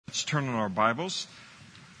turn in our Bibles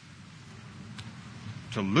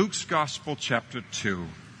to Luke's Gospel, chapter 2.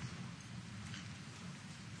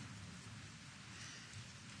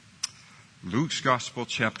 Luke's Gospel,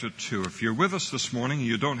 chapter 2. If you're with us this morning and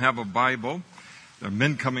you don't have a Bible, there are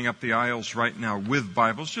men coming up the aisles right now with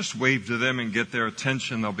Bibles. Just wave to them and get their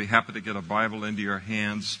attention. They'll be happy to get a Bible into your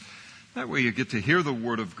hands. That way you get to hear the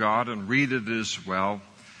Word of God and read it as well.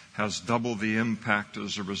 Has double the impact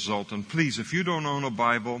as a result. And please, if you don't own a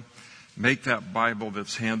Bible, make that Bible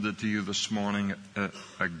that's handed to you this morning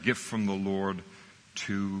a gift from the Lord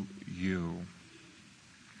to you.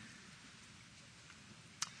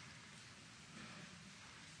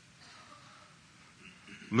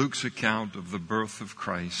 Luke's account of the birth of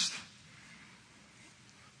Christ.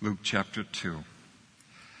 Luke chapter 2,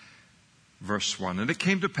 verse 1. And it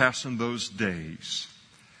came to pass in those days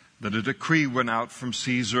that a decree went out from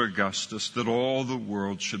Caesar Augustus that all the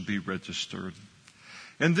world should be registered.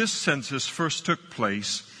 And this census first took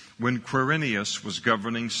place when Quirinius was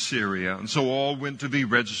governing Syria, and so all went to be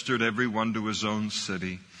registered, every one to his own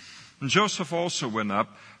city. And Joseph also went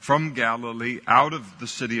up from Galilee out of the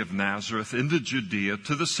city of Nazareth into Judea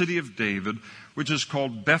to the city of David, which is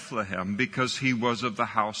called Bethlehem, because he was of the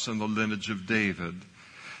house and the lineage of David,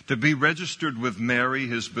 to be registered with Mary,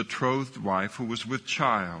 his betrothed wife, who was with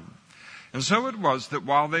child. And so it was that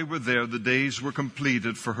while they were there, the days were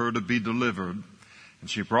completed for her to be delivered. And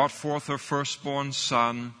she brought forth her firstborn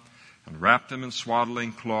son, and wrapped him in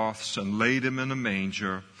swaddling cloths, and laid him in a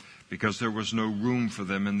manger, because there was no room for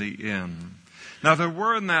them in the inn. Now there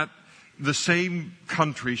were in the same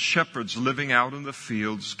country shepherds living out in the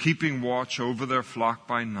fields, keeping watch over their flock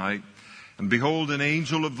by night. And behold, an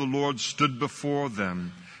angel of the Lord stood before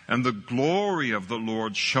them, and the glory of the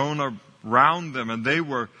Lord shone around them, and they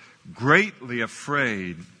were greatly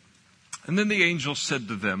afraid. And then the angel said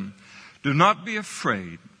to them, "Do not be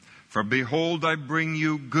afraid, for behold, I bring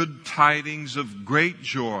you good tidings of great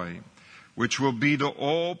joy, which will be to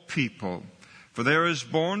all people. For there is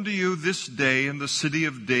born to you this day in the city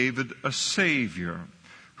of David a Savior,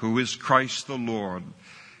 who is Christ the Lord.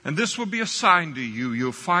 And this will be a sign to you.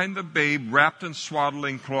 You'll find the babe wrapped in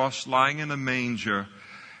swaddling cloths, lying in a manger."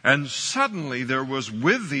 And suddenly there was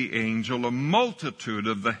with the angel a multitude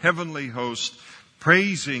of the heavenly host,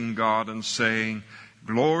 praising God and saying,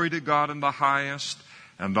 "Glory to God in the highest,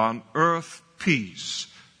 and on earth peace,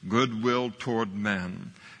 goodwill toward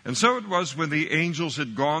men." And so it was when the angels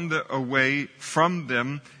had gone away from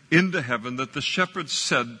them into heaven that the shepherds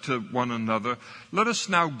said to one another, "Let us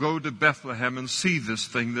now go to Bethlehem and see this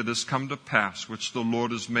thing that has come to pass, which the Lord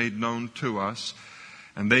has made known to us."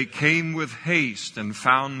 And they came with haste and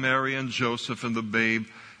found Mary and Joseph and the babe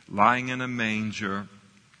lying in a manger.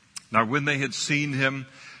 Now when they had seen him,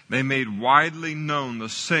 they made widely known the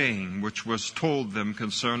saying which was told them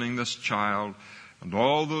concerning this child. And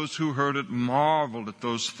all those who heard it marveled at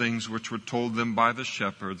those things which were told them by the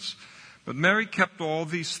shepherds. But Mary kept all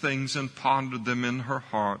these things and pondered them in her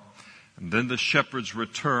heart. And then the shepherds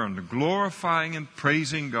returned, glorifying and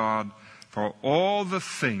praising God for all the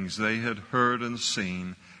things they had heard and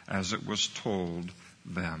seen as it was told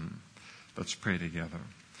them. Let's pray together.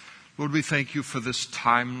 Lord, we thank you for this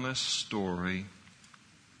timeless story,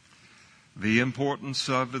 the importance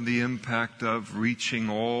of and the impact of reaching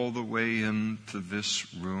all the way into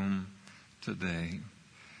this room today.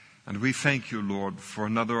 And we thank you, Lord, for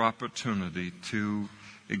another opportunity to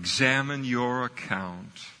examine your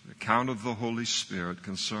account, the account of the Holy Spirit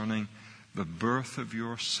concerning the birth of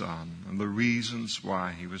your Son and the reasons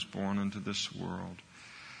why he was born into this world.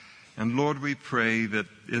 And Lord, we pray that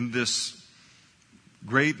in this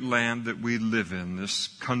great land that we live in, this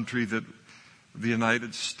country that the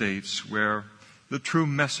United States, where the true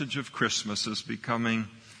message of Christmas is becoming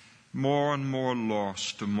more and more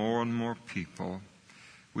lost to more and more people.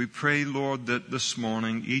 We pray, Lord, that this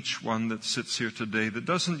morning, each one that sits here today that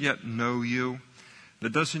doesn't yet know you,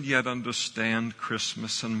 that doesn't yet understand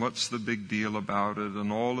Christmas and what's the big deal about it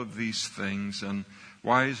and all of these things and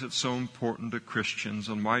why is it so important to Christians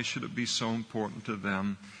and why should it be so important to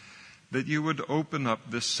them, that you would open up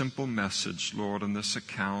this simple message, Lord, in this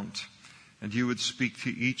account. And you would speak to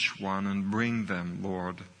each one and bring them,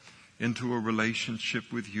 Lord, into a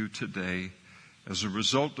relationship with you today as a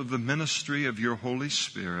result of the ministry of your Holy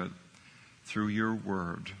Spirit through your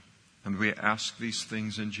word. And we ask these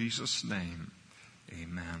things in Jesus' name.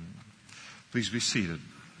 Amen. Please be seated.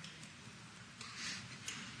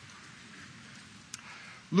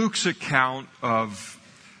 Luke's account of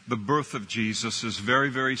the birth of Jesus is very,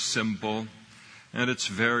 very simple. And it's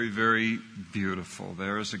very, very beautiful.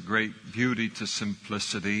 There is a great beauty to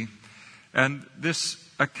simplicity. And this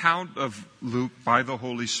account of Luke by the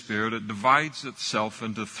Holy Spirit, it divides itself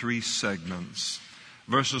into three segments.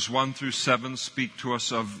 Verses 1 through 7 speak to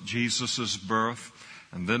us of Jesus' birth,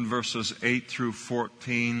 and then verses 8 through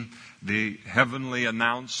 14, the heavenly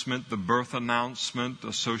announcement, the birth announcement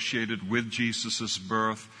associated with Jesus'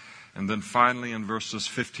 birth, and then finally in verses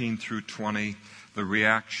 15 through 20, the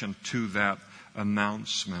reaction to that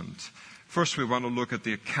announcement. First, we want to look at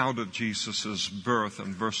the account of Jesus' birth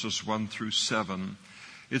in verses 1 through 7.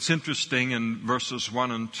 It's interesting in verses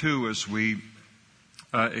 1 and 2, as we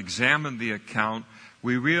examine the account,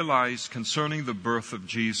 we realize concerning the birth of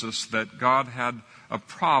Jesus that God had a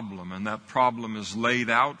problem, and that problem is laid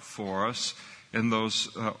out for us in those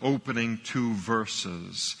opening two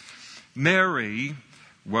verses. Mary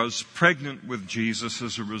was pregnant with Jesus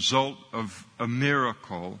as a result of a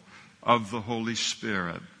miracle of the Holy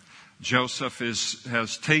Spirit. Joseph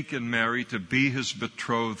has taken Mary to be his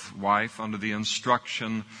betrothed wife under the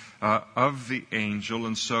instruction of the angel,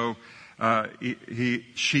 and so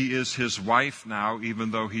she is his wife now,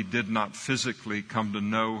 even though he did not physically come to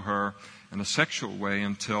know her in a sexual way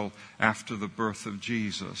until after the birth of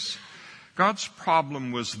Jesus. God's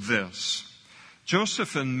problem was this.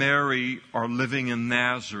 Joseph and Mary are living in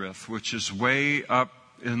Nazareth, which is way up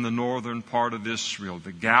in the northern part of Israel,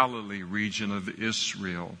 the Galilee region of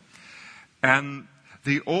Israel. And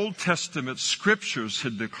the Old Testament scriptures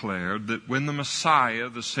had declared that when the Messiah,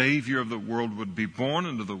 the Savior of the world, would be born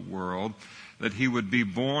into the world, that he would be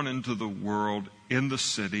born into the world in the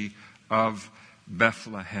city of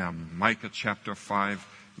Bethlehem. Micah chapter 5,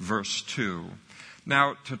 verse 2.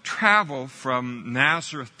 Now, to travel from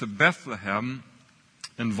Nazareth to Bethlehem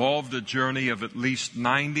involved a journey of at least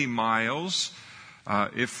 90 miles,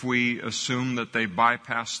 if we assume that they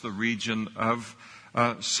bypassed the region of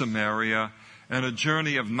Samaria, and a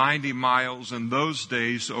journey of 90 miles in those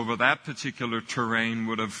days over that particular terrain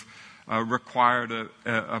would have required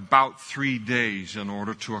about 3 days in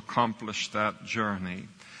order to accomplish that journey.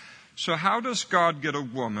 So how does God get a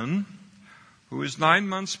woman who is 9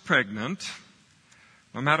 months pregnant,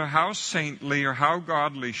 no matter how saintly or how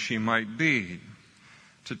godly she might be,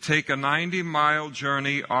 to take a 90-mile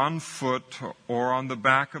journey on foot or on the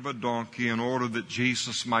back of a donkey in order that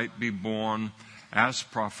Jesus might be born as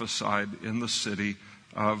prophesied in the city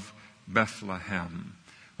of Bethlehem?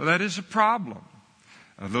 Well, that is a problem.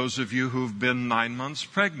 Those of you who've been 9 months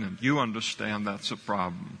pregnant, you understand that's a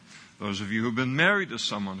problem. Those of you who've been married to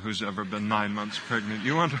someone who's ever been 9 months pregnant,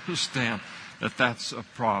 you understand that that's a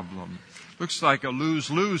problem. Looks like a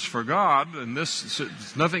lose-lose for God, and there's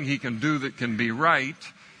nothing he can do that can be right.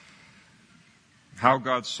 How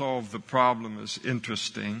God solved the problem is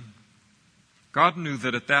interesting. God knew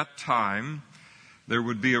that at that time there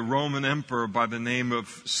would be a Roman emperor by the name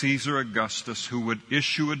of Caesar Augustus who would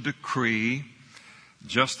issue a decree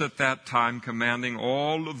just at that time commanding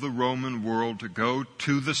all of the Roman world to go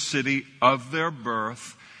to the city of their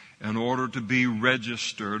birth in order to be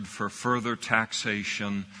registered for further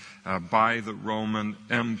taxation by the Roman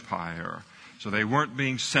Empire. So they weren't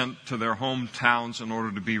being sent to their hometowns in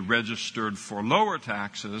order to be registered for lower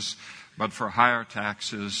taxes, but for higher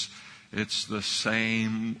taxes. It's the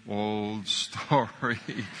same old story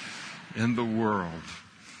in the world.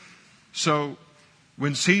 So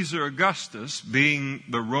when Caesar Augustus, being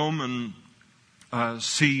the Roman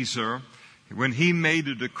Caesar, when he made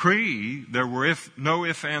a decree, there were no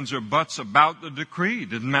ifs, ands, or buts about the decree. It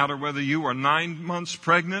didn't matter whether you were 9 months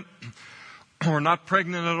pregnant or not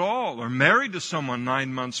pregnant at all, or married to someone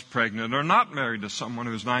 9 months pregnant, or not married to someone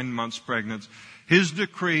who's 9 months pregnant. His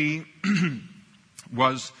decree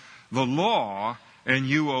was the law, and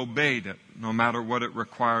you obeyed it, no matter what it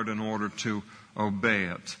required in order to obey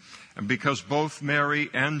it. And because both Mary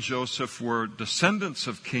and Joseph were descendants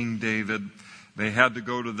of King David, they had to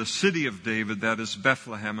go to the city of David, that is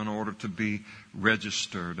Bethlehem, in order to be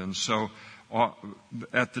registered. And so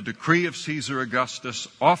at the decree of Caesar Augustus,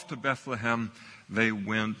 off to Bethlehem they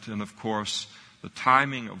went. And of course, the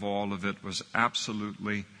timing of all of it was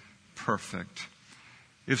absolutely perfect.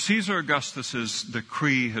 If Caesar Augustus's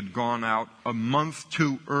decree had gone out a month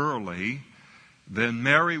too early, then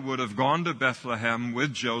Mary would have gone to Bethlehem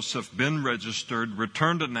with Joseph, been registered,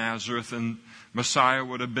 returned to Nazareth, and Messiah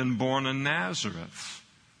would have been born in Nazareth,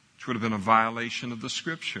 which would have been a violation of the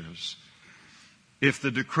Scriptures. If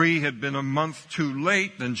the decree had been a month too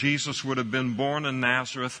late, then Jesus would have been born in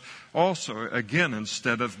Nazareth also, again,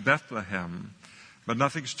 instead of Bethlehem. But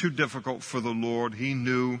nothing's too difficult for the Lord. He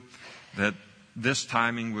knew that this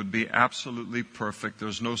timing would be absolutely perfect.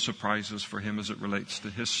 There's no surprises for him as it relates to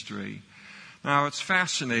history. Now, it's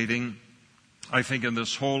fascinating, I think, in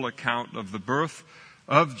this whole account of the birth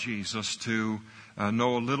of Jesus to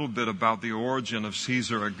know a little bit about the origin of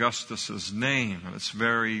Caesar Augustus's name. And it's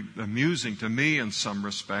very amusing to me in some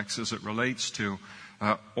respects as it relates to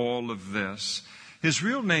all of this. His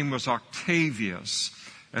real name was Octavius,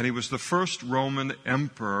 and he was the first Roman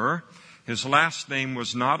emperor. His last name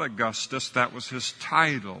was not Augustus. That was his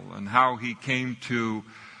title, and how he came to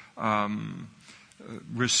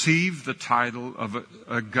receive the title of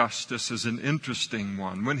Augustus is an interesting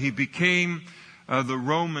one. When he became the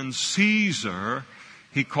Roman Caesar,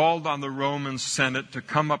 he called on the Roman Senate to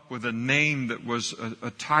come up with a name that was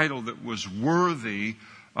a title that was worthy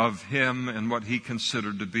of him and what he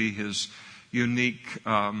considered to be his unique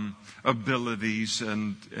abilities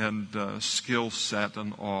and skill set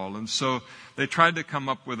and all. And so they tried to come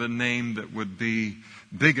up with a name that would be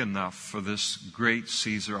big enough for this great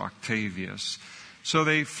Caesar Octavius. So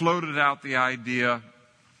they floated out the idea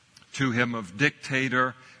to him of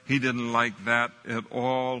dictator. He didn't like that at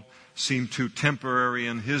all. Seemed too temporary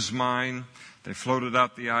in his mind. They floated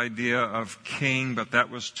out the idea of king, but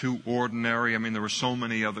that was too ordinary. I mean, there were so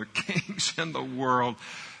many other kings in the world.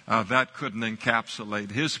 That couldn't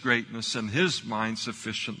encapsulate his greatness in his mind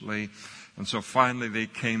sufficiently. And so finally they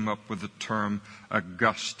came up with the term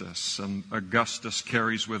Augustus. And Augustus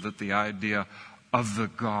carries with it the idea of the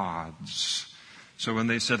gods. So when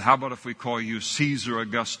they said, how about if we call you Caesar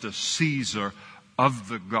Augustus, Caesar of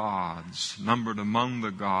the gods? Numbered among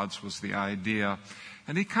the gods was the idea.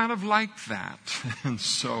 And he kind of liked that. And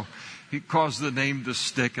so he caused the name to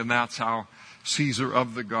stick, and that's how Caesar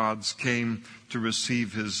of the gods came to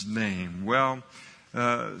receive his name. Well,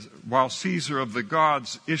 while Caesar of the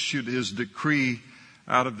gods issued his decree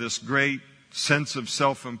out of this great sense of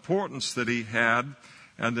self-importance that he had,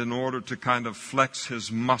 and in order to kind of flex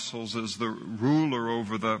his muscles as the ruler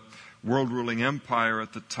over the world-ruling empire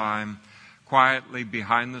at the time, quietly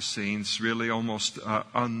behind the scenes, really almost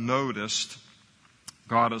unnoticed,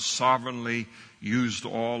 God has sovereignly used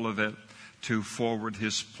all of it to forward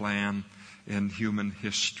his plan in human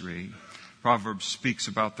history. Proverbs speaks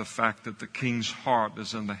about the fact that the king's heart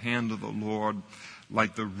is in the hand of the Lord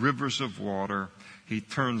like the rivers of water. He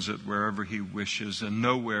turns it wherever he wishes, and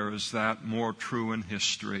nowhere is that more true in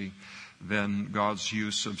history than God's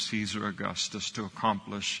use of Caesar Augustus to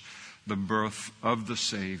accomplish the birth of the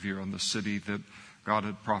Savior in the city that God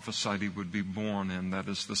had prophesied he would be born in, that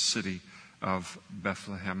is the city of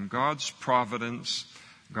Bethlehem. God's providence,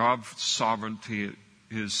 God's sovereignty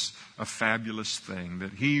is a fabulous thing,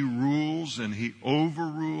 that he rules and he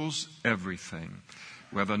overrules everything,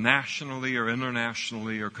 whether nationally or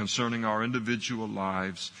internationally or concerning our individual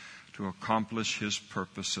lives, to accomplish his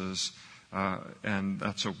purposes. And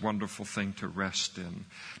that's a wonderful thing to rest in.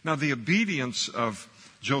 Now, the obedience of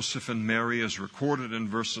Joseph and Mary is recorded in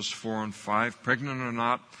verses 4 and 5. Pregnant or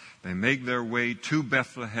not, they make their way to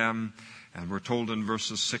Bethlehem. And we're told in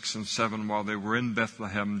verses 6 and 7, while they were in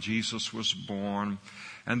Bethlehem, Jesus was born.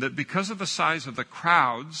 And that because of the size of the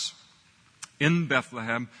crowds in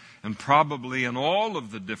Bethlehem, and probably in all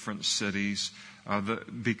of the different cities,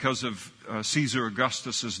 because of Caesar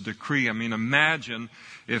Augustus's decree. I mean, imagine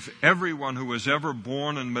if everyone who was ever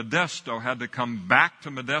born in Modesto had to come back to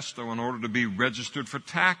Modesto in order to be registered for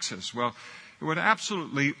taxes. Well, it would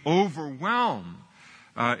absolutely overwhelm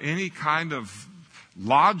any kind of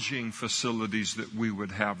lodging facilities that we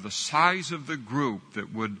would have, the size of the group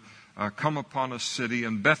that would come upon a city,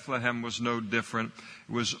 and Bethlehem was no different.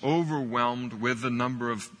 It was overwhelmed with the number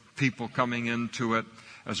of people coming into it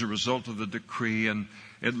as a result of the decree, and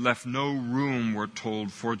it left no room, we're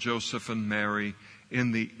told, for Joseph and Mary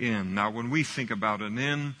in the inn. Now, when we think about an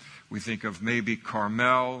inn, we think of maybe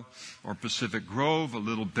Carmel or Pacific Grove, a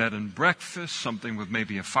little bed and breakfast, something with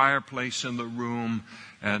maybe a fireplace in the room,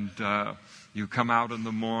 and you come out in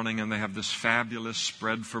the morning and they have this fabulous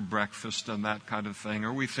spread for breakfast and that kind of thing.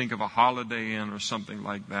 Or we think of a Holiday Inn or something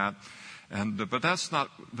like that. But that's not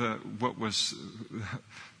what was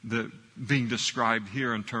being described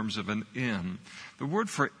here in terms of an inn. The word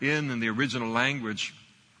for inn in the original language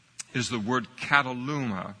is the word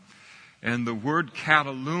kataluma. And the word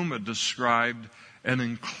kataluma described an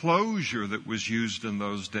enclosure that was used in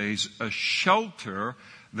those days, a shelter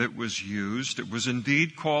that was used. It was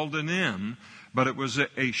indeed called an inn, but it was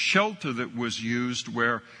a shelter that was used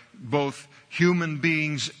where both human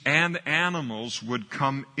beings and animals would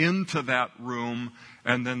come into that room,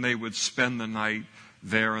 and then they would spend the night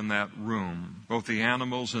there in that room, both the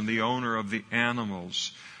animals and the owner of the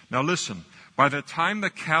animals. Now listen, by the time the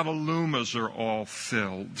catalumas are all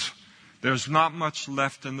filled, there's not much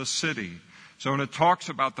left in the city. So when it talks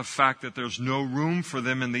about the fact that there's no room for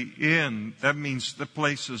them in the inn, that means the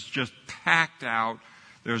place is just packed out.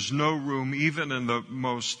 There's no room even in the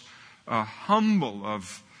most humble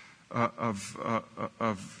of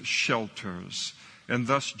shelters. And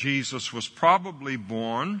thus Jesus was probably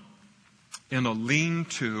born in a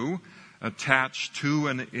lean-to attached to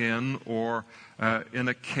an inn, or in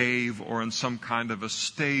a cave, or in some kind of a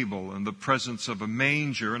stable, in the presence of a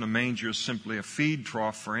manger. And a manger is simply a feed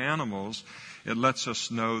trough for animals. It lets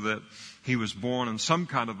us know that he was born in some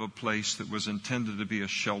kind of a place that was intended to be a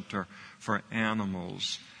shelter for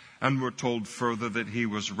animals. And we're told further that he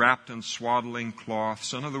was wrapped in swaddling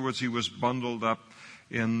cloths. In other words, he was bundled up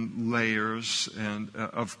in layers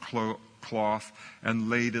of cloth and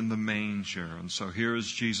laid in the manger. And so here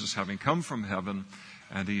is Jesus having come from heaven,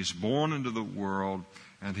 and he's born into the world,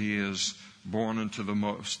 and he is born into the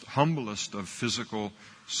most humblest of physical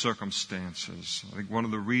circumstances. I think one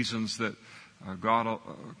of the reasons that God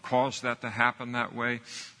caused that to happen that way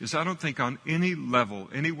is I don't think on any level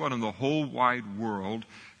anyone in the whole wide world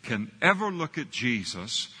can ever look at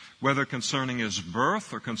Jesus, whether concerning his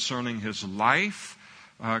birth or concerning his life,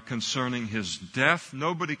 concerning his death.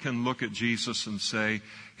 Nobody can look at Jesus and say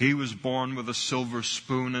he was born with a silver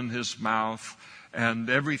spoon in his mouth and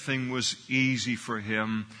everything was easy for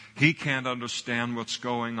him. He can't understand what's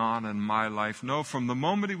going on in my life. No, from the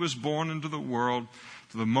moment he was born into the world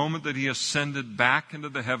to the moment that he ascended back into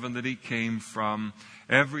the heaven that he came from,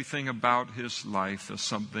 everything about his life is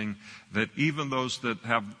something that even those that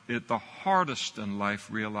have it the hardest in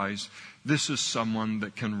life realize, this is someone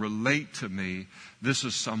that can relate to me. This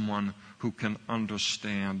is someone who can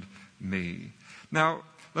understand me. Now,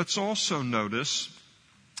 let's also notice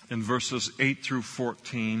in verses 8 through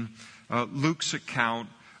 14, Luke's account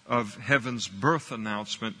of heaven's birth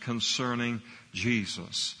announcement concerning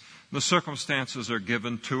Jesus. The circumstances are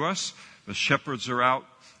given to us. The shepherds are out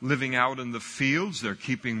living out in the fields. They're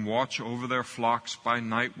keeping watch over their flocks by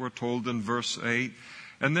night, we're told in verse 8.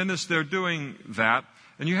 And then as they're doing that,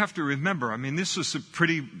 and you have to remember, this is a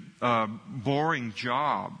pretty boring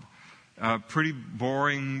job, pretty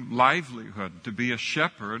boring livelihood to be a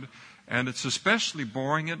shepherd, and it's especially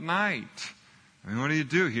boring at night. What do you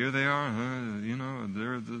do? Here they are,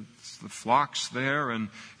 there the flock's there, and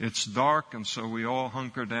it's dark, and so we all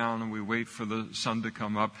hunker down and we wait for the sun to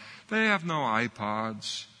come up. They have no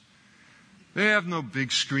iPods. They have no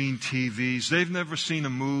big screen TVs. They've never seen a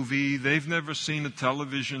movie. They've never seen a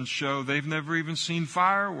television show. They've never even seen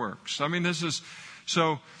fireworks.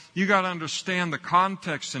 So you got to understand the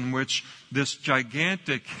context in which this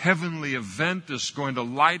gigantic heavenly event is going to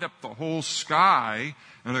light up the whole sky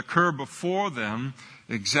and occur before them.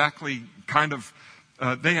 Exactly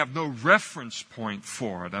they have no reference point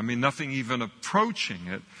for it. Nothing even approaching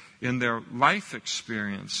it in their life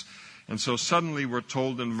experience. And so suddenly we're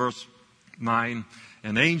told in verse 9,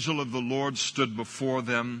 an angel of the Lord stood before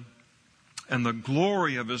them, and the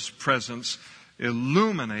glory of his presence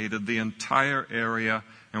illuminated the entire area.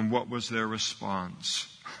 And what was their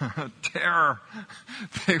response? Terror.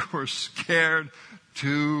 They were scared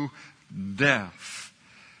to death.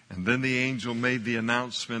 And then the angel made the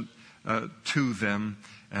announcement to them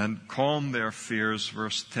and calmed their fears,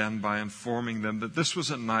 verse 10, by informing them that this was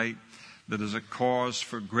a night that is a cause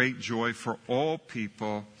for great joy for all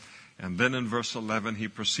people. And then in verse 11, he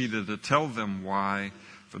proceeded to tell them why.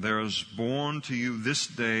 For there is born to you this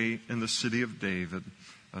day in the city of David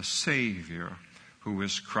a Savior, who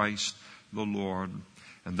is Christ the Lord.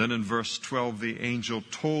 And then in verse 12, the angel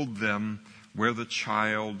told them where the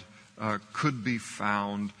child could be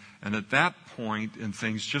found. And at that point in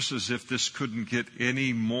things, just as if this couldn't get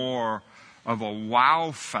any more of a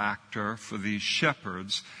wow factor for these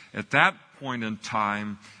shepherds, at that point in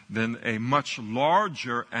time, then a much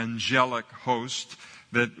larger angelic host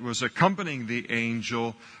that was accompanying the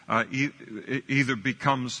angel either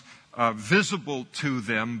becomes visible to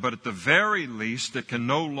them, but at the very least it can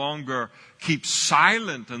no longer keep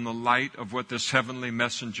silent in the light of what this heavenly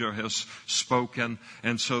messenger has spoken.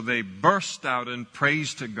 And so they burst out in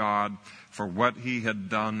praise to God for what he had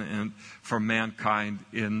done and for mankind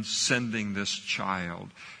in sending this child.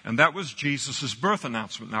 And that was Jesus' birth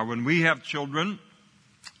announcement. Now, when we have children,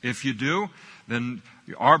 if you do, then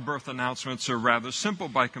our birth announcements are rather simple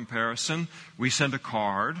by comparison. We send a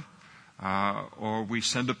card, or we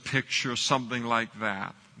send a picture, something like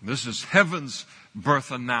that. This is heaven's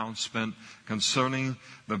birth announcement concerning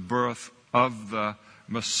the birth of the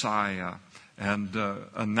Messiah, and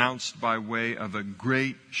announced by way of a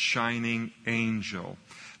great shining angel.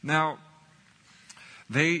 Now,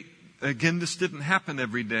 this didn't happen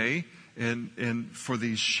every day for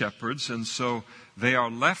these shepherds, and so they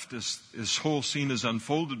are left, as this whole scene is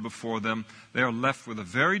unfolded before them, they are left with a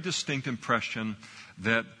very distinct impression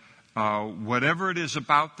that whatever it is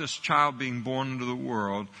about this child being born into the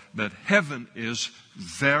world, that heaven is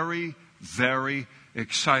very, very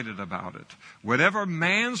excited about it. Whatever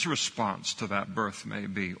man's response to that birth may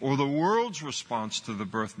be, or the world's response to the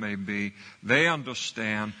birth may be, they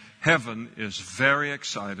understand heaven is very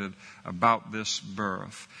excited about this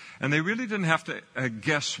birth. And they really didn't have to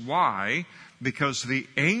guess why, because the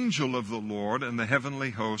angel of the Lord and the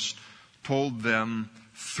heavenly host told them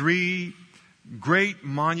 3 great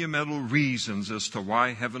monumental reasons as to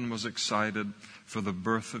why heaven was excited for the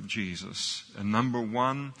birth of Jesus. And number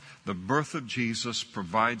 1, the birth of Jesus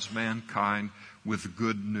provides mankind with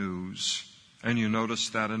good news. And you notice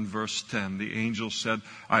that in verse 10. The angel said,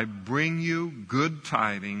 I bring you good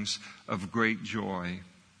tidings of great joy.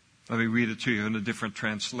 Let me read it to you in a different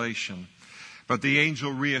translation. But the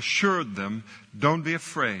angel reassured them, don't be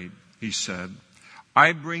afraid, he said.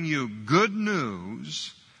 I bring you good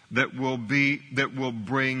news that will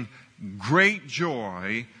bring great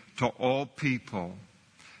joy to all people.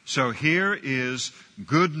 So here is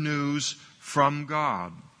good news from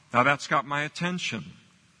God. Now that's got my attention,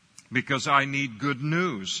 because I need good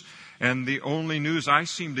news. And the only news I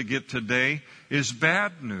seem to get today is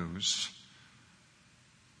bad news.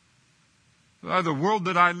 The world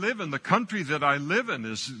that I live in, the country that I live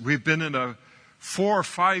in, we've been in a 4 or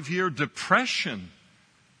 5 year depression,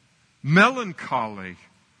 melancholy.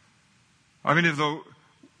 I mean, if the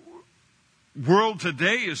world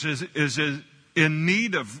today is in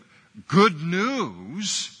need of good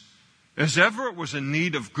news as ever it was in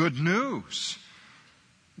need of good news.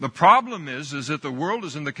 The problem is that the world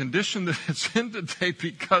is in the condition that it's in today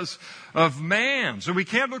because of man. So we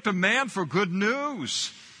can't look to man for good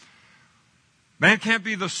news. Man can't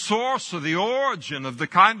be the source or the origin of the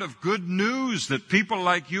kind of good news that people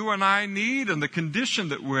like you and I need and the condition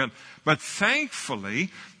that we're in. But thankfully,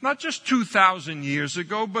 not just 2,000 years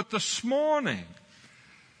ago, but this morning,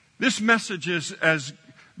 this message is as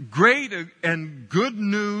great and good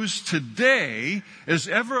news today as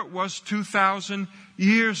ever it was 2,000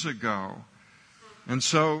 years ago. And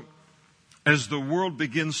so, as the world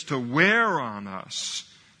begins to wear on us,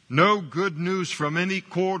 no good news from any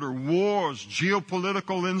quarter, wars,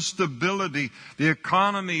 geopolitical instability, the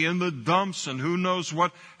economy in the dumps, and who knows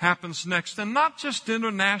what happens next. And not just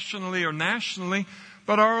internationally or nationally,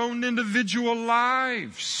 but our own individual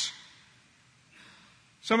lives.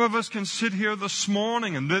 Some of us can sit here this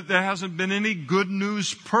morning and there hasn't been any good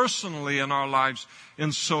news personally in our lives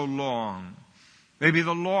in so long. Maybe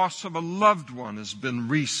the loss of a loved one has been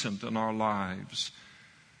recent in our lives.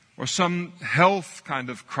 Or some health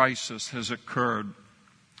kind of crisis has occurred.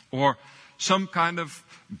 Or some kind of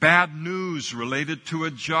bad news related to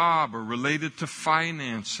a job or related to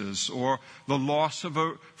finances. Or the loss of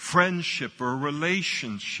a friendship or a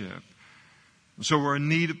relationship. So we're in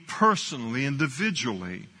need personally,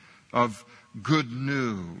 individually, of good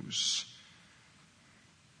news.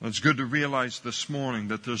 It's good to realize this morning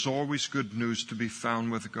that there's always good news to be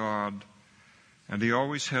found with God. And He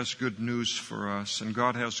always has good news for us. And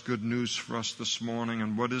God has good news for us this morning.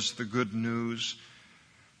 And what is the good news?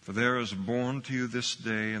 For there is born to you this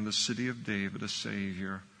day in the city of David a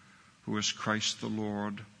Savior, who is Christ the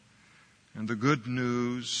Lord. And the good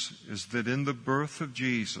news is that in the birth of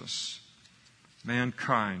Jesus,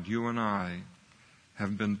 mankind, you and I,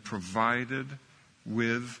 have been provided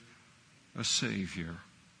with a Savior.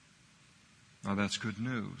 Now that's good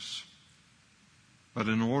news. But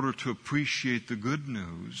in order to appreciate the good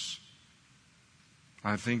news,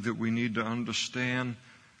 I think that we need to understand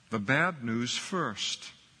the bad news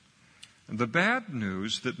first. And the bad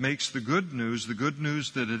news that makes the good news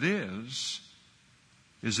that it is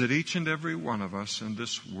that each and every one of us in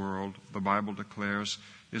this world, the Bible declares,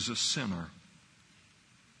 is a sinner.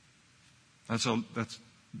 That's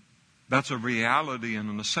a reality and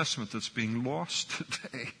an assessment that's being lost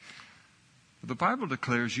today. The Bible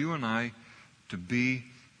declares you and I to be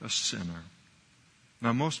a sinner.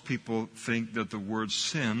 Now, most people think that the word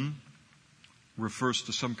sin refers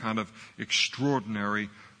to some kind of extraordinary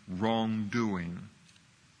wrongdoing,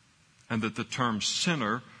 and that the term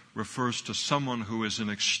sinner refers to someone who is an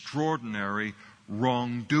extraordinary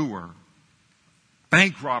wrongdoer.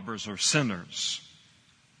 Bank robbers are sinners.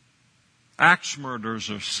 Axe murderers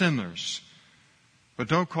are sinners. But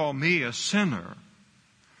don't call me a sinner.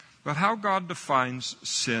 But how God defines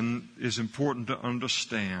sin is important to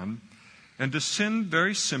understand. And to sin,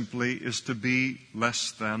 very simply, is to be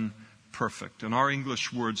less than perfect. And our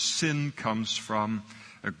English word sin comes from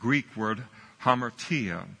a Greek word,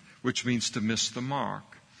 hamartia, which means to miss the mark.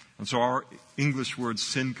 And so our English word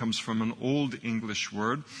sin comes from an old English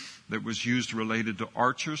word that was used related to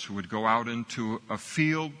archers who would go out into a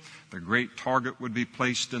field. The great target would be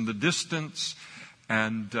placed in the distance,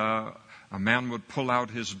 and a man would pull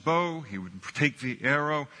out his bow. He would take the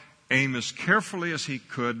arrow, aim as carefully as he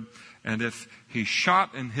could, and if he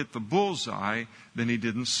shot and hit the bullseye, then he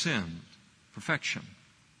didn't sin. Perfection.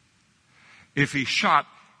 If he shot,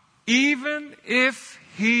 even if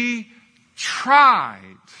he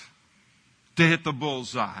tried to hit the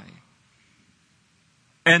bullseye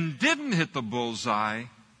and didn't hit the bullseye,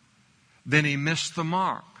 then he missed the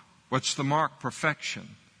mark. What's the mark? Perfection.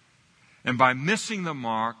 And by missing the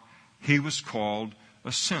mark, he was called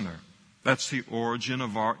a sinner. That's the origin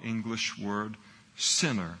of our English word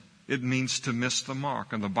sinner. It means to miss the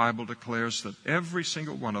mark. And the Bible declares that every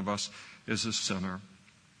single one of us is a sinner.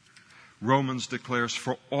 Romans declares,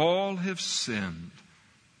 for all have sinned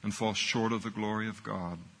and fall short of the glory of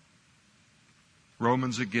God.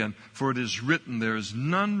 Romans again, for it is written, there is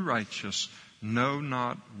none righteous, no,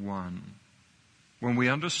 not one. When we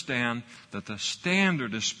understand that the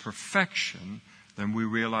standard is perfection, then we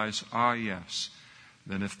realize, yes,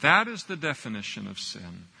 then if that is the definition of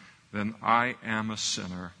sin, then I am a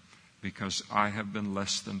sinner because I have been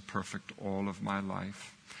less than perfect all of my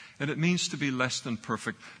life. And it means to be less than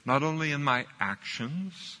perfect, not only in my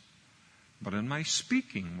actions, but in my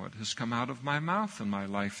speaking, what has come out of my mouth in my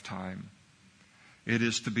lifetime. It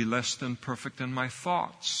is to be less than perfect in my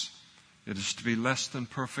thoughts. It is to be less than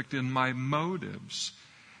perfect in my motives.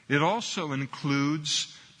 It also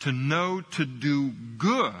includes to know to do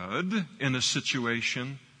good in a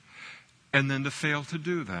situation and then to fail to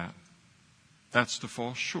do that. That's to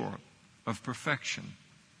fall short of perfection.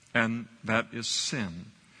 And that is sin.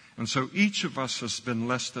 And so each of us has been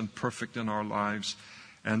less than perfect in our lives,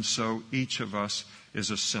 and so each of us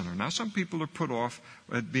is a sinner. Now, some people are put off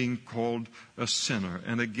at being called a sinner.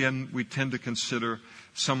 And again, we tend to consider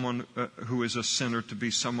someone who is a sinner to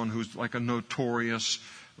be someone who's like a notorious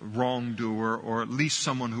wrongdoer, or at least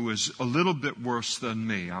someone who is a little bit worse than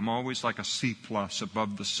me. I'm always like a C+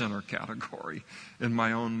 above the sinner category in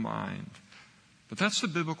my own mind. But that's the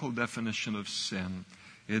biblical definition of sin.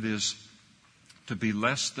 It is to be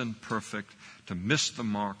less than perfect, to miss the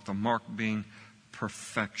mark being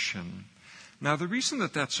perfection. Now, the reason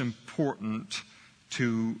that that's important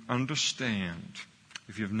to understand,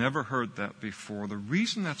 if you've never heard that before, the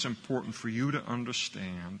reason that's important for you to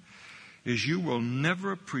understand is you will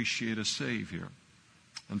never appreciate a Savior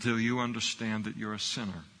until you understand that you're a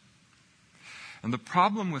sinner. And the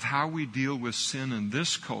problem with how we deal with sin in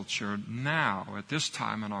this culture now, at this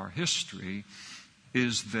time in our history,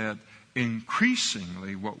 is that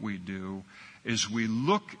increasingly what we do is we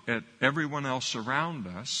look at everyone else around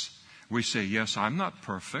us. We say, yes, I'm not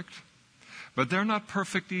perfect, but they're not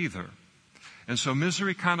perfect either. And so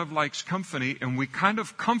misery kind of likes company, and we kind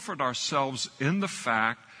of comfort ourselves in the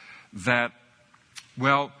fact that,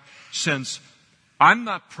 well, since I'm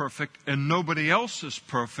not perfect and nobody else is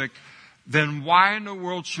perfect, then why in the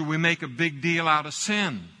world should we make a big deal out of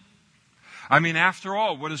sin? I mean, after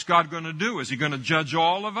all, what is God going to do? Is He going to judge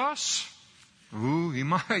all of us? Ooh, He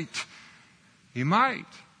might. He might.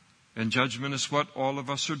 And judgment is what all of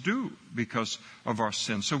us are due because of our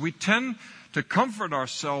sin. So we tend to comfort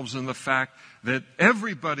ourselves in the fact that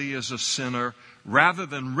everybody is a sinner rather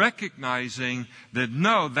than recognizing that,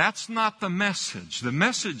 no, that's not the message. The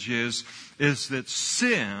message is that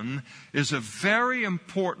sin is a very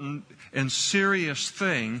important and serious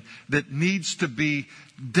thing that needs to be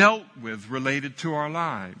dealt with related to our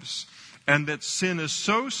lives. And that sin is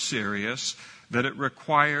so serious that it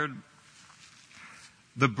required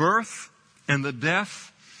the birth and the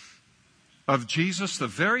death of Jesus, the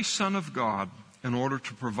very Son of God, in order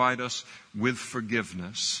to provide us with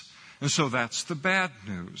forgiveness. And so that's the bad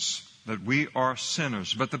news, that we are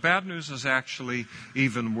sinners. But the bad news is actually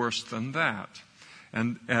even worse than that.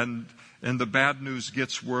 And the bad news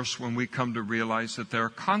gets worse when we come to realize that there are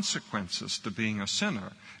consequences to being a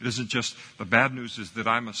sinner. It isn't just the bad news is that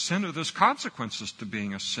I'm a sinner. There's consequences to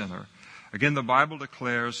being a sinner. Again, the Bible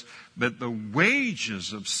declares that the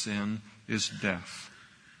wages of sin is death.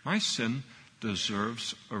 My sin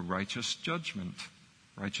deserves a righteous judgment,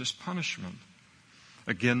 righteous punishment.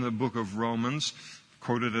 Again, the book of Romans,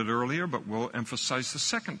 quoted it earlier, but we'll emphasize the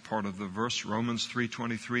second part of the verse, Romans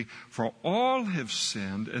 3:23. For all have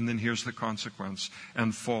sinned, and then here's the consequence,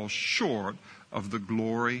 and fall short of the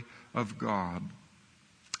glory of God.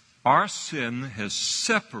 Our sin has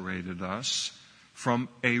separated us from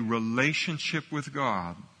a relationship with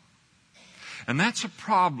God. And that's a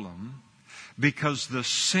problem because the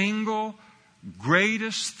single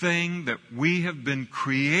greatest thing that we have been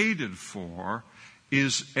created for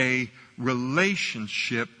is a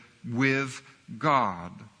relationship with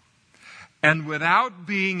God. And without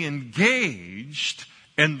being engaged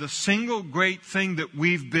in the single great thing that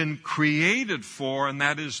we've been created for, and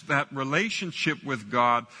that is that relationship with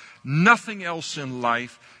God, nothing else in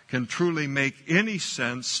life can truly make any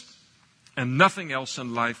sense, and nothing else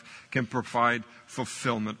in life can provide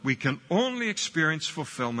fulfillment. We can only experience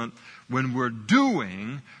fulfillment when we're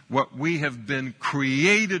doing what we have been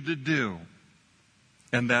created to do,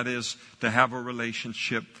 and that is to have a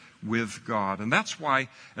relationship with God. And that's why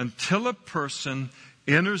until a person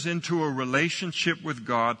enters into a relationship with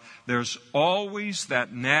God, there's always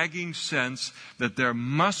that nagging sense that there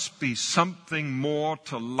must be something more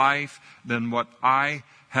to life than what I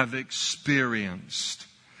have experienced.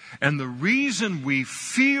 And the reason we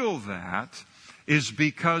feel that is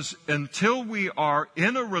because until we are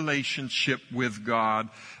in a relationship with God,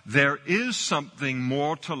 there is something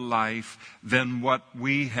more to life than what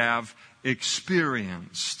we have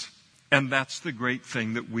experienced. And that's the great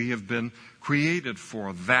thing that we have been created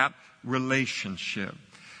for, that relationship.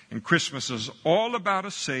 And Christmas is all about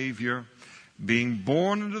a Savior being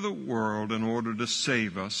born into the world in order to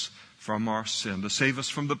save us from our sin, to save us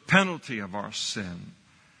from the penalty of our sin,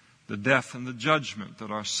 the death and the judgment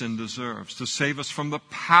that our sin deserves, to save us from the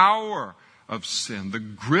power of sin, the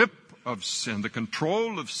grip of sin, the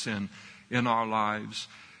control of sin in our lives,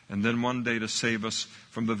 and then one day to save us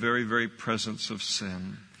from the very, very presence of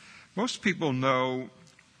sin. Most people know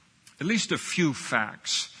at least a few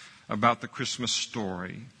facts about the Christmas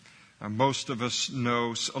story. Most of us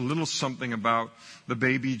know a little something about the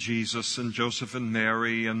baby Jesus and Joseph and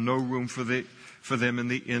Mary, and no room for them in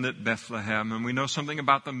the inn at Bethlehem. And we know something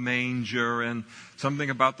about the manger and something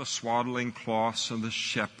about the swaddling cloths and the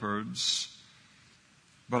shepherds.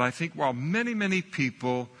 But I think while many, many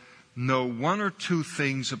people know one or two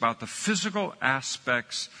things about the physical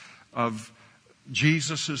aspects of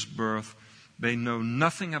Jesus' birth, they know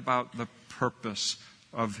nothing about the purpose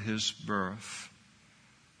of his birth.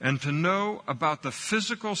 And to know about the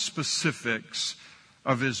physical specifics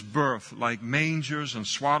of his birth, like mangers and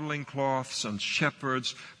swaddling cloths and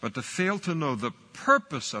shepherds, but to fail to know the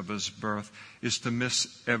purpose of his birth is to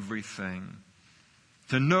miss everything.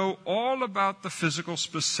 To know all about the physical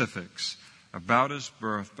specifics about his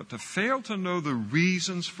birth, but to fail to know the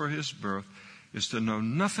reasons for his birth is to know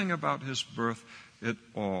nothing about his birth at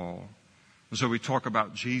all. And so we talk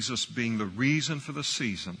about Jesus being the reason for the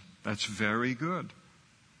season. That's very good.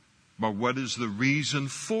 But what is the reason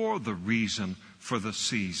for the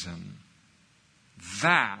season?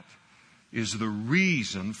 That is the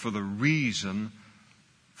reason for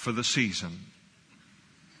the season.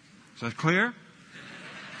 Is that clear?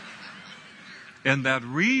 And that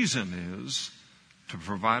reason is to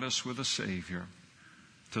provide us with a Savior,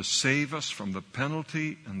 to save us from the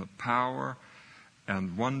penalty and the power,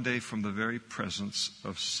 and one day from the very presence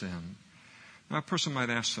of sin. Now, a person might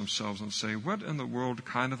ask themselves and say, what in the world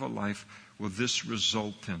kind of a life will this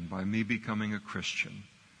result in by me becoming a Christian?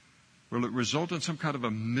 Will it result in some kind of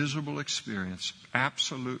a miserable experience?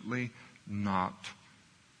 Absolutely not.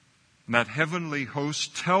 And that heavenly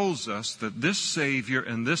host tells us that this Savior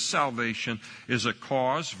and this salvation is a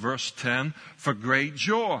cause, verse 10, for great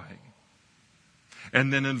joy.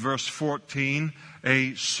 And then in verse 14,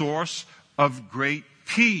 a source of great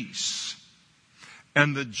peace.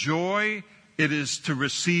 And the joy, it is to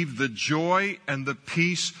receive the joy and the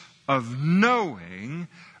peace of knowing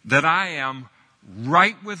that I am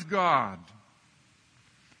right with God.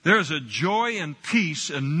 There's a joy and peace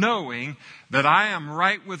in knowing that I am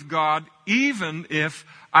right with God, even if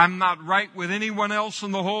I'm not right with anyone else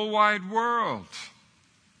in the whole wide world.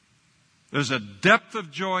 There's a depth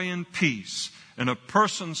of joy and peace in a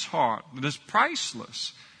person's heart that is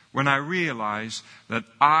priceless when I realize that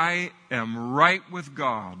I am right with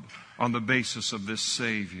God on the basis of this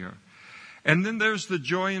Savior. And then there's the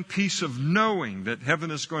joy and peace of knowing that heaven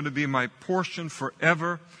is going to be my portion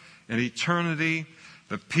forever in eternity.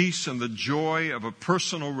 The peace and the joy of a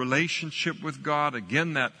personal relationship with God.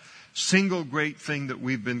 Again, that single great thing that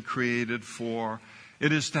we've been created for.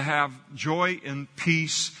 It is to have joy and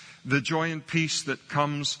peace, the joy and peace that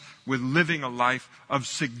comes with living a life of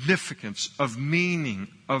significance, of meaning,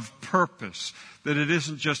 of purpose. That it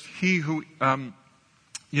isn't just he who,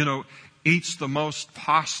 eats the most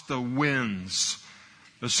pasta wins.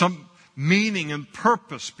 There's some meaning and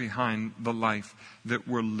purpose behind the life that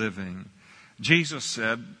we're living. Jesus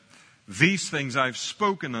said, these things I've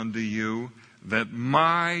spoken unto you, that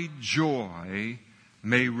my joy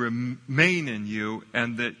may remain in you,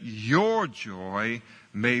 and that your joy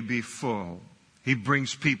may be full. He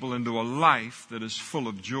brings people into a life that is full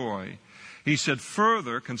of joy. He said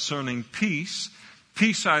further concerning peace,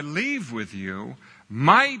 peace I leave with you,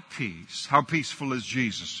 my peace. How peaceful is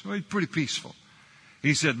Jesus? Well, he's pretty peaceful.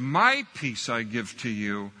 He said, my peace I give to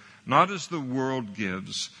you, not as the world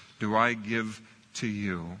gives, do I give to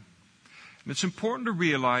you. And it's important to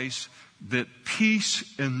realize that peace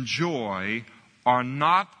and joy are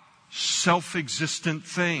not self-existent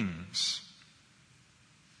things.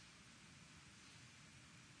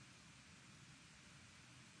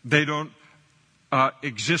 They don't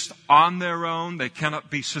exist on their own. They cannot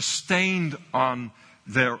be sustained on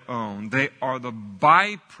their own. They are the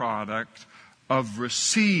byproduct of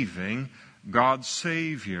receiving God's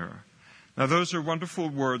Savior. Now, those are wonderful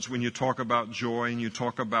words when you talk about joy and you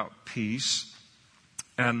talk about peace.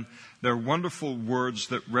 And they're wonderful words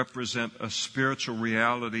that represent a spiritual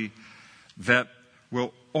reality that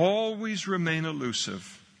will always remain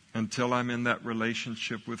elusive until I'm in that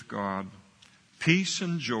relationship with God. Peace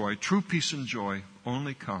and joy, true peace and joy,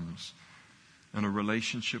 only comes in a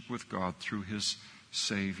relationship with God through His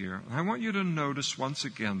Savior. And I want you to notice once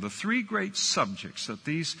again the three great subjects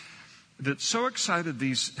that so excited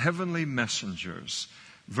these heavenly messengers.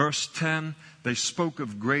 Verse 10, they spoke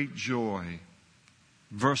of great joy.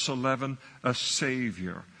 Verse 11, a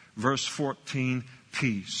Savior. Verse 14,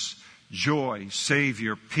 peace. Joy,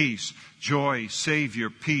 Savior, peace. Joy, Savior,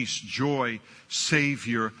 peace. Joy,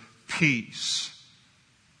 Savior, peace.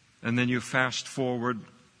 And then you fast forward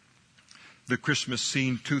the Christmas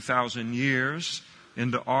scene 2,000 years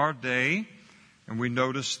into our day, and we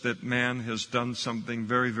notice that man has done something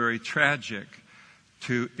very, very tragic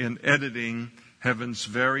in editing heaven's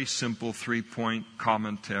very simple 3-point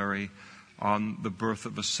commentary on the birth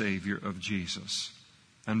of a Savior, of Jesus.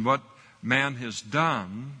 And what man has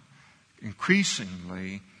done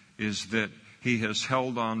increasingly is that he has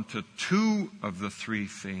held on to two of the three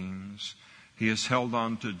themes. He has held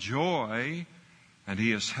on to joy and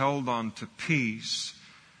he has held on to peace,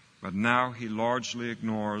 but now he largely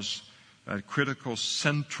ignores that critical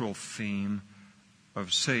central theme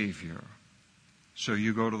of Savior. So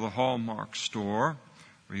you go to the Hallmark store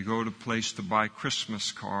or you go to a place to buy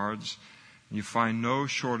Christmas cards, and you find no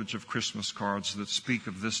shortage of Christmas cards that speak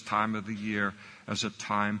of this time of the year as a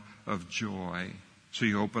time of joy. So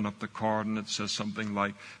you open up the card and it says something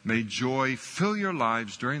like, may joy fill your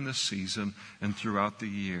lives during this season and throughout the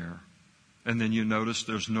year. And then you notice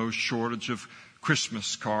there's no shortage of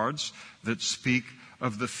Christmas cards that speak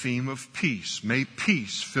of the theme of peace. May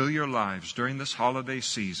peace fill your lives during this holiday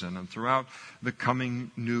season and throughout the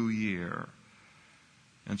coming new year.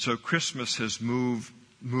 And so Christmas has moved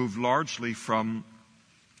largely from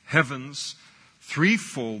heaven's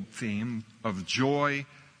threefold theme of joy,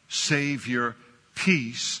 Savior,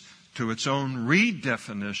 peace, to its own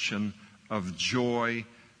redefinition of joy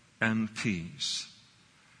and peace.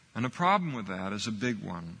 And the problem with that is a big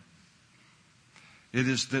one. It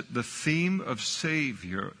is that the theme of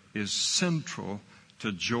Savior is central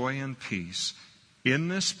to joy and peace in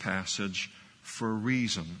this passage for a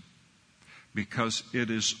reason. Because it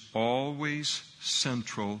is always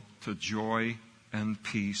central to joy and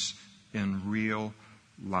peace in real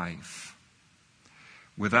life.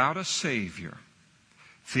 Without a Savior,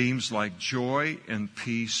 themes like joy and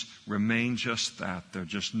peace remain just that. They're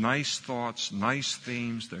just nice thoughts, nice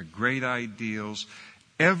themes, they're great ideals,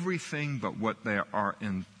 everything but what they are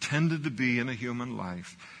intended to be in a human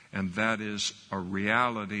life, and that is a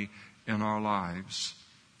reality in our lives.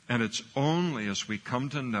 And it's only as we come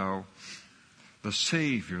to know the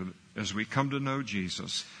Savior, as we come to know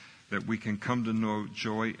Jesus, that we can come to know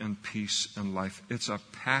joy and peace in life. It's a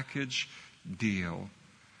package deal.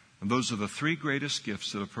 And those are the three greatest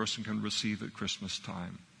gifts that a person can receive at Christmas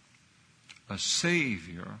time. A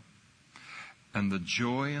Savior and the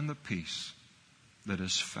joy and the peace that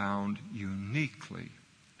is found uniquely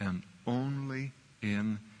and only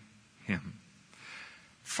in Him.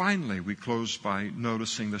 Finally, we close by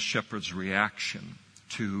noticing the shepherd's reaction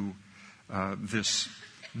to this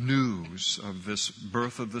news of this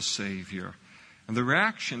birth of the Savior. And the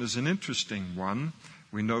reaction is an interesting one.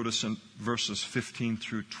 We notice in verses 15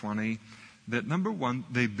 through 20 that, number one,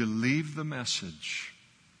 they believed the message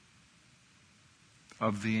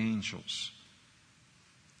of the angels.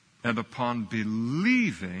 And upon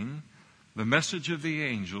believing the message of the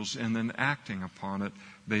angels and then acting upon it,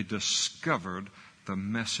 they discovered the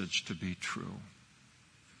message to be true.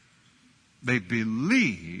 They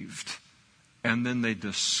believed, and then they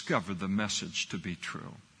discovered the message to be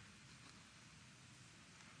true.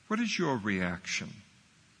 What is your reaction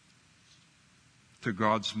to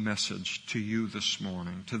God's message to you this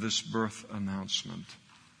morning, to this birth announcement?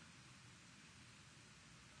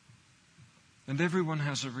 And everyone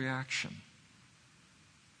has a reaction.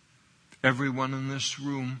 Everyone in this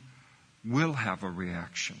room will have a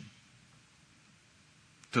reaction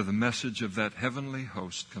to the message of that heavenly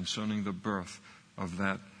host concerning the birth of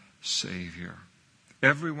that Savior.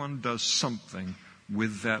 Everyone does something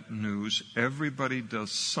with that news. Everybody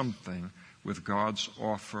does something with God's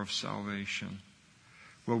offer of salvation.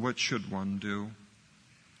 Well, what should one do?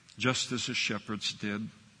 Just as the shepherds did,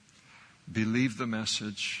 believe the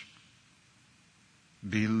message,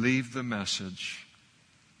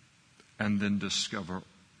 and then discover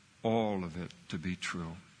all of it to be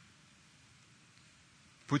true.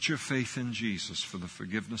 Put your faith in Jesus for the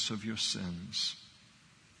forgiveness of your sins,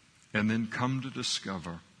 and then come to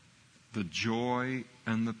discover the joy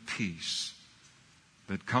and the peace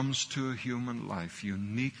that comes to a human life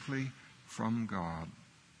uniquely from God.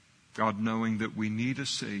 God knowing that we need a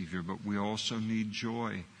Savior, but we also need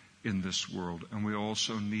joy in this world, and we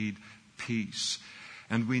also need peace.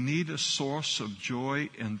 And we need a source of joy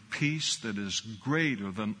and peace that is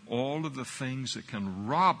greater than all of the things that can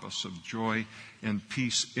rob us of joy and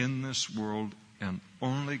peace in this world, and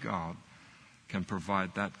only God can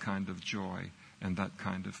provide that kind of joy and that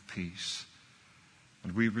kind of peace.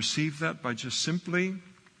 And we receive that by just simply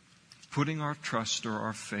putting our trust or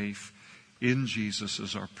our faith in Jesus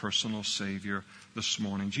as our personal Savior this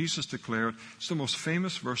morning. Jesus declared, it's the most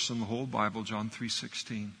famous verse in the whole Bible, John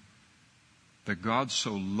 3:16, that God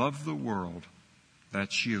so loved the world,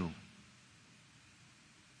 that's you,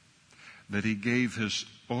 that He gave His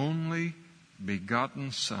only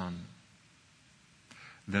begotten Son,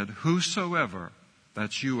 that whosoever,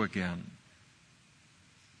 that's you again,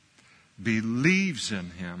 believes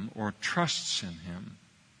in Him or trusts in Him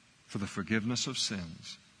for the forgiveness of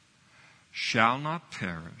sins shall not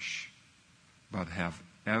perish, but have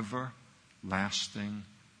everlasting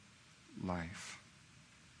life.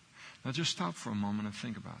 Now just stop for a moment and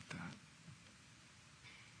think about that.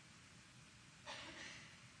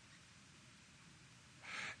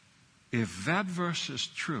 If that verse is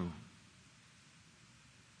true,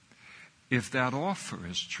 if that offer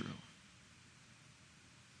is true,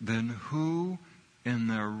 then who in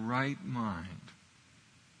their right mind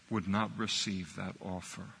would not receive that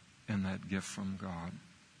offer and that gift from God?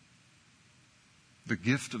 The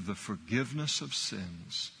gift of the forgiveness of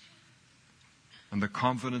sins and the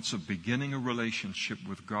confidence of beginning a relationship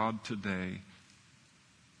with God today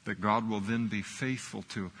that God will then be faithful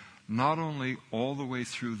to, not only all the way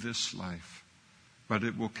through this life, but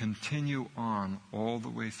it will continue on all the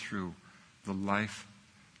way through the life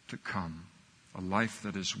to come, a life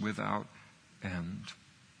that is without end.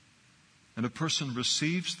 And a person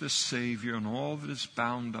receives this Savior and all that is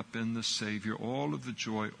bound up in the Savior, all of the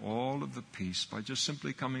joy, all of the peace, by just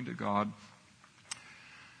simply coming to God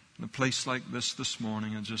in a place like this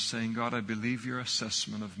morning and just saying, God, I believe your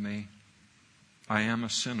assessment of me. I am a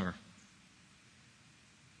sinner.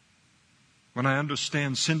 When I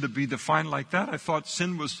understand sin to be defined like that, I thought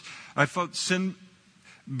sin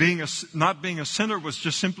not being a sinner was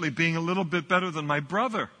just simply being a little bit better than my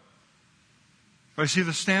brother. But I see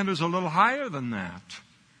the standard's a little higher than that.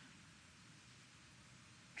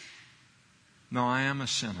 No, I am a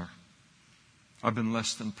sinner. I've been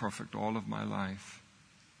less than perfect all of my life.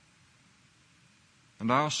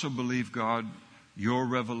 And I also believe, God, your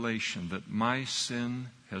revelation that my sin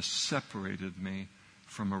has separated me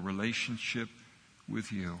from a relationship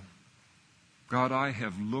with you. God, I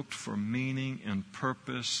have looked for meaning and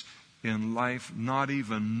purpose in life, not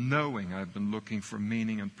even knowing I've been looking for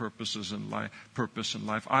meaning and purpose in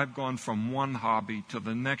life. I've gone from one hobby to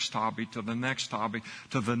the next hobby, to the next hobby,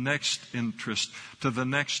 to the next interest, to the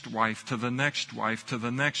next wife, to the next wife, to the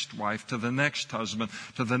next wife, to the next husband,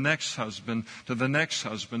 to the next husband, to the next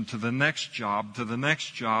husband, to the next job, to the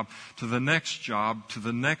next job, to the next job, to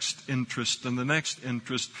the next interest, and the next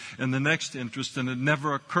interest, and the next interest. And it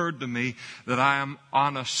never occurred to me that I am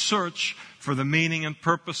on a search for the meaning and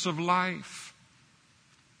purpose of life.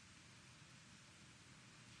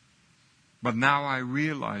 But now I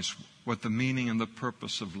realize what the meaning and the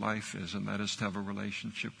purpose of life is, and that is to have a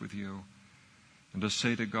relationship with you. And to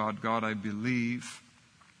say to God, God, I believe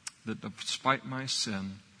that despite my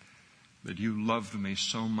sin, that you loved me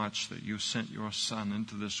so much that you sent your Son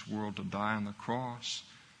into this world to die on the cross,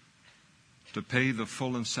 to pay the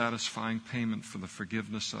full and satisfying payment for the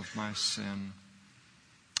forgiveness of my sin,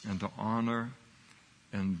 and to honor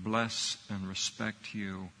and bless and respect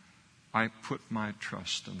you. I put my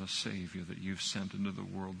trust in the Savior that you've sent into the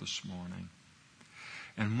world this morning.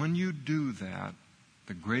 And when you do that,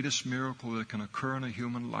 the greatest miracle that can occur in a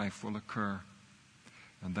human life will occur.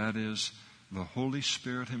 And that is, the Holy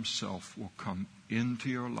Spirit Himself will come into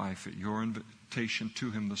your life at your invitation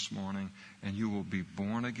to Him this morning, and you will be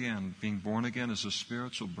born again. Being born again is a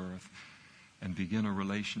spiritual birth, and begin a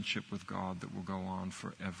relationship with God that will go on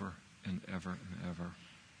forever and ever and ever.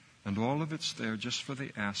 And all of it's there just for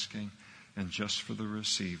the asking and just for the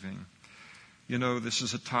receiving. You know, this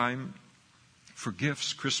is a time for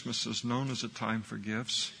gifts. Christmas is known as a time for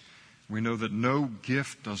gifts. We know that no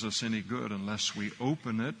gift does us any good unless we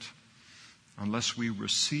open it, unless we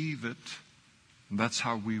receive it. And that's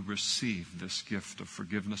how we receive this gift of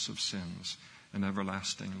forgiveness of sins and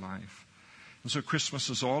everlasting life. And so Christmas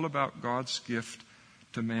is all about God's gift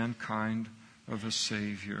to mankind of a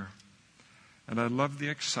Savior. And I love the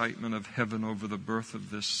excitement of heaven over the birth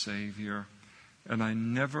of this Savior. And I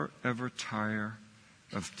never, ever tire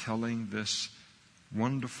of telling this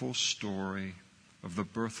wonderful story of the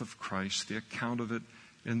birth of Christ, the account of it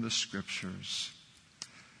in the Scriptures.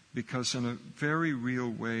 Because in a very real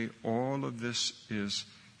way, all of this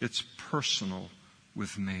it's personal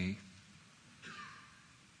with me.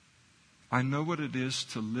 I know what it is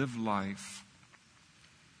to live life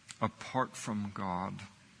apart from God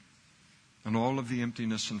and all of the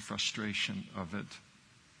emptiness and frustration of it.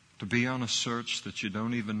 To be on a search that you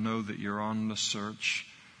don't even know that you're on the search.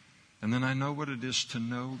 And then I know what it is to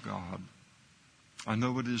know God. I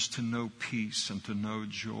know what it is to know peace and to know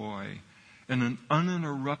joy in an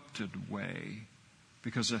uninterrupted way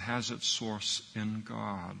because it has its source in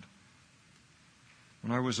God.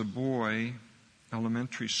 When I was a boy,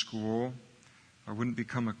 elementary school, I wouldn't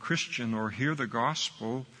become a Christian or hear the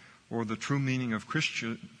gospel or the true meaning of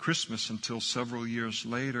Christmas until several years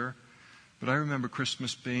later. But I remember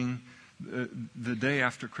Christmas being, the day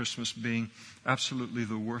after Christmas being absolutely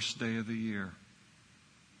the worst day of the year.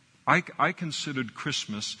 I considered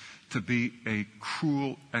Christmas to be a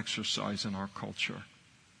cruel exercise in our culture.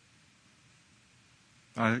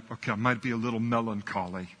 I might be a little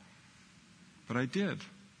melancholy, but I did.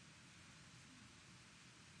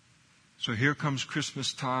 So here comes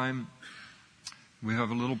Christmas time. We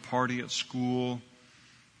have a little party at school.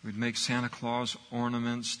 We'd make Santa Claus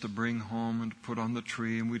ornaments to bring home and to put on the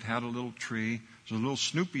tree. And we'd had a little tree. It was a little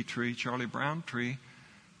Snoopy tree, Charlie Brown tree.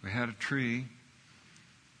 We had a tree.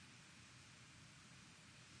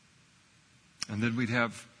 And then we'd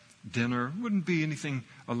have dinner. It wouldn't be anything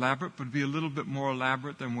elaborate, but it'd be a little bit more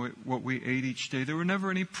elaborate than what we ate each day. There were never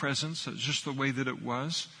any presents. It was just the way that it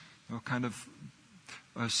was. Kind of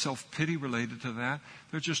self-pity related to that.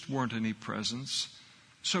 There just weren't any presents.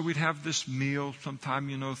 So we'd have this meal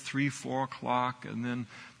sometime, 3, 4 o'clock, and then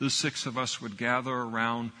the 6 of us would gather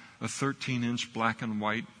around a 13-inch black and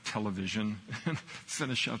white television and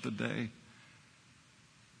finish out the day.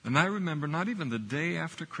 And I remember not even the day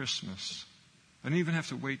after Christmas, I didn't even have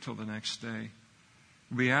to wait till the next day.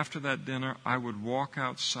 It would be after that dinner, I would walk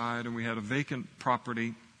outside, and we had a vacant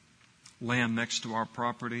property, land next to our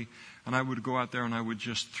property, and I would go out there and I would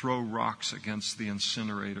just throw rocks against the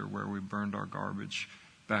incinerator where we burned our garbage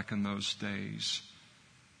back in those days.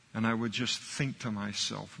 And I would just think to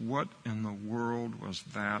myself, what in the world was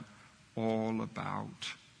that all about?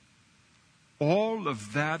 All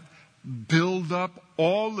of that build up,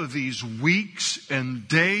 all of these weeks and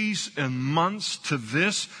days and months to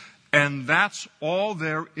this, and that's all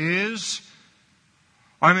there is?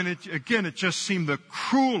 I mean, it just seemed the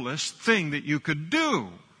cruelest thing that you could do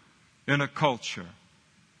in a culture.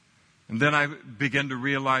 And then I began to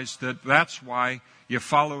realize that that's why you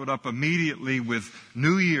follow it up immediately with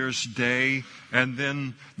New Year's Day and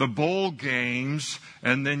then the bowl games,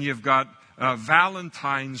 and then you've got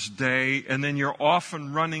Valentine's Day, and then you're off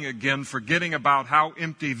and running again, forgetting about how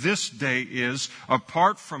empty this day is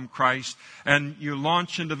apart from Christ, and you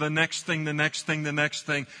launch into the next thing, the next thing, the next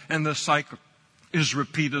thing, and the cycle is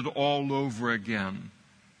repeated all over again.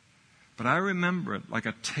 But I remember it like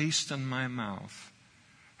a taste in my mouth,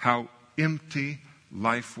 how empty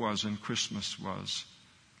life was and Christmas was,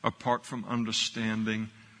 apart from understanding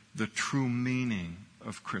the true meaning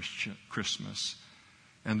of Christmas.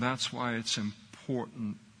 And that's why it's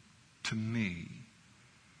important to me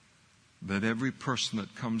that every person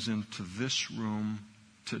that comes into this room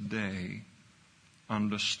today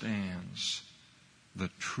understands the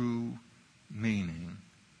true meaning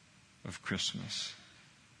of Christmas.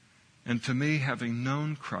 And to me, having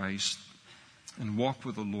known Christ and walked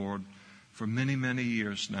with the Lord for many, many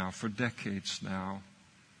years now, for decades now,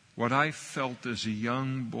 what I felt as a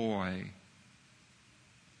young boy,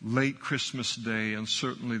 late Christmas Day and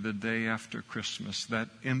certainly the day after Christmas, that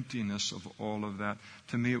emptiness of all of that,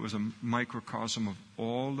 to me it was a microcosm of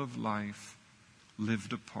all of life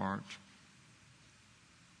lived apart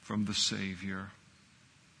from the Savior,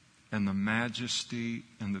 and the majesty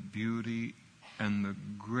and the beauty and the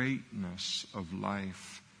greatness of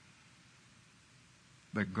life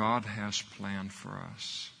that God has planned for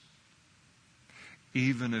us.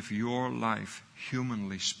 Even if your life,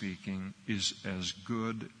 humanly speaking, is as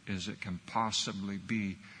good as it can possibly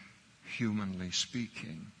be, humanly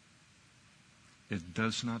speaking, it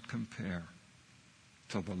does not compare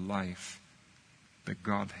to the life that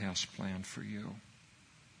God has planned for you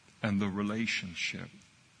and the relationship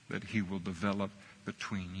that He will develop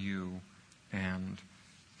between you and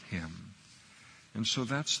Him. And so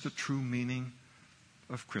that's the true meaning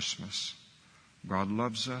of Christmas. God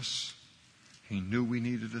loves us. He knew we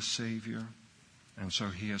needed a Savior, and so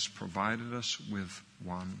He has provided us with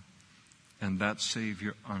one. And that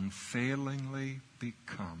Savior unfailingly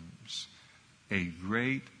becomes a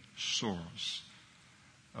great source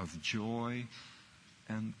of joy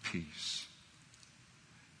and peace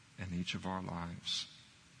in each of our lives.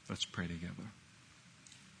 Let's pray together.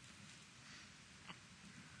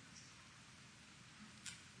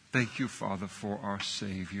 Thank you, Father, for our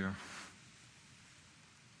Savior.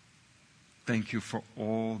 Thank you for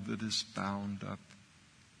all that is bound up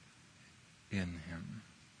in Him.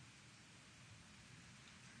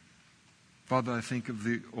 Father, I think of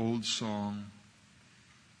the old song,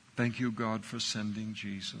 thank you, God, for sending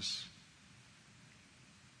Jesus.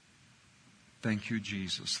 Thank you,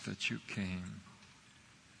 Jesus, that you came.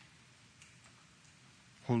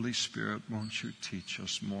 Holy Spirit, won't you teach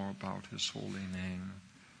us more about His holy name?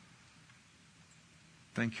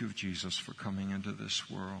 Thank you, Jesus, for coming into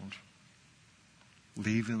this world,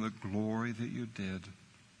 leaving the glory that you did,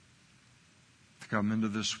 to come into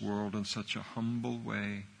this world in such a humble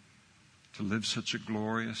way, to live such a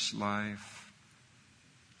glorious life,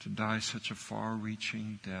 to die such a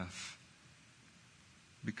far-reaching death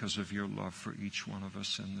because of your love for each one of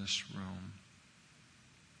us in this room.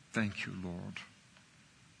 Thank you, Lord,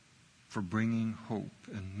 for bringing hope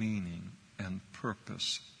and meaning and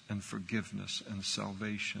purpose and forgiveness and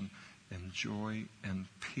salvation and joy and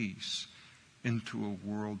peace into a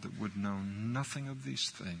world that would know nothing of these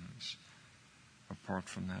things apart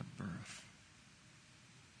from that birth.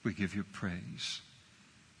 We give you praise,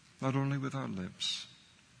 not only with our lips,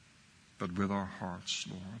 but with our hearts,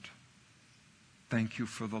 Lord. Thank you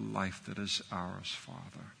for the life that is ours,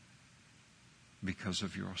 Father, because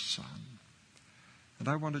of your Son. And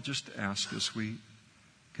I want to just ask, as we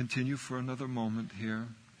continue for another moment here,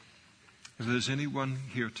 if there's anyone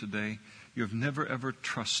here today, you have never ever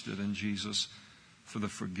trusted in Jesus for the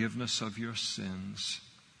forgiveness of your sins,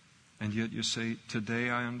 and yet you say, today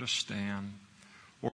I understand